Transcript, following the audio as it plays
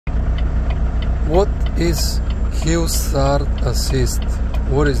What is hill start assist?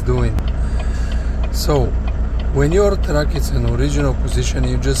 What is doing? So when your truck is in original position,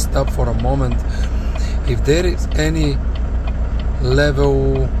 you just stop for a moment. If there is any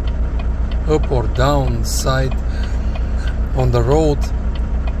level up or down side on the road,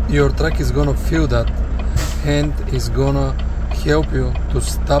 your truck is gonna feel that and is gonna help you to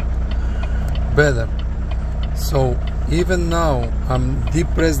stop better. So even now I'm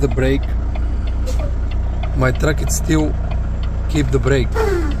depress the brake, my truck it still keep the brake.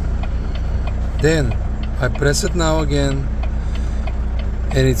 Then I press it now again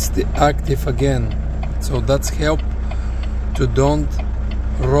and it's active again. So that's help to don't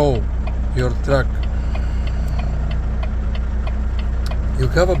roll your truck. You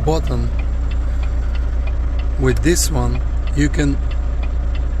have a button. With this one you can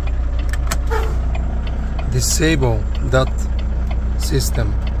disable that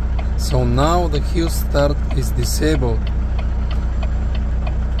system. So now the hill start is disabled,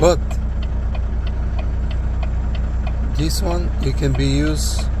 but this one it can be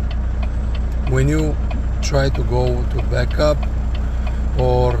used when you try to go to backup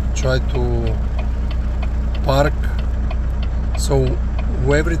or try to park. So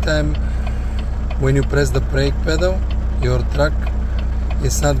every time when you press the brake pedal, your truck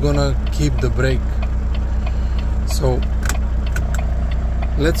is not gonna keep the brake. So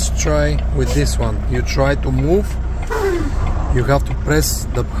let's try with this one. You try to move, you have to press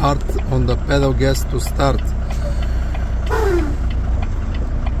the hard on the pedal gas to start.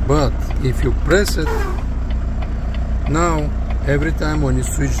 But if you press it now, every time when you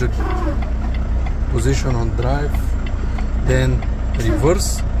switch the position on drive, then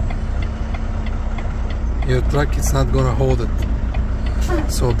reverse, your truck is not gonna hold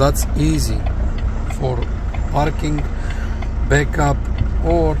it. So that's easy for parking, backup,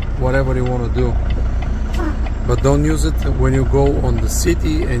 or whatever you want to do. But don't use it when you go on the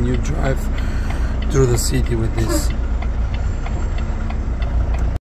city and you drive through the city with this.